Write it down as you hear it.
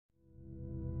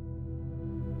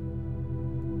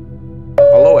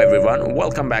everyone,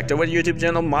 welcome back to our YouTube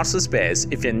channel Mars Space.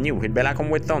 If you're new, hit bell icon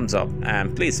with thumbs up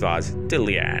and please watch till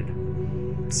the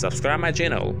end. Subscribe my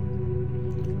channel.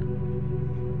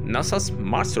 NASA's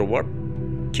Mars rover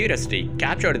Curiosity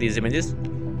captured these images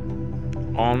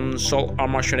on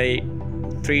Solar Day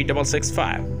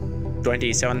 3665,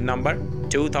 27th number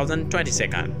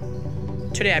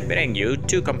 2022. Today I bring you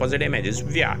two composite images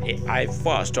via AI.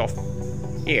 First of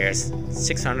is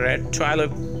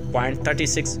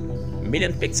 612.36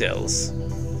 million pixels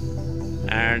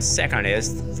and second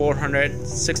is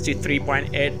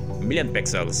 463.8 million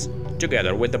pixels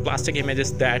together with the plastic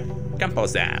images that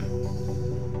compose them.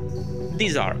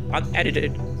 These are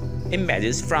unedited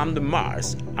images from the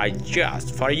Mars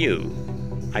just for you.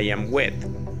 I am with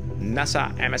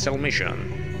NASA MSL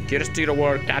mission Curiosity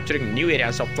rover capturing new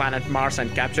areas of planet Mars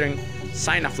and capturing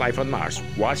sign of life on Mars.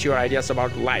 What's your ideas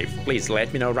about life? Please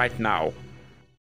let me know right now.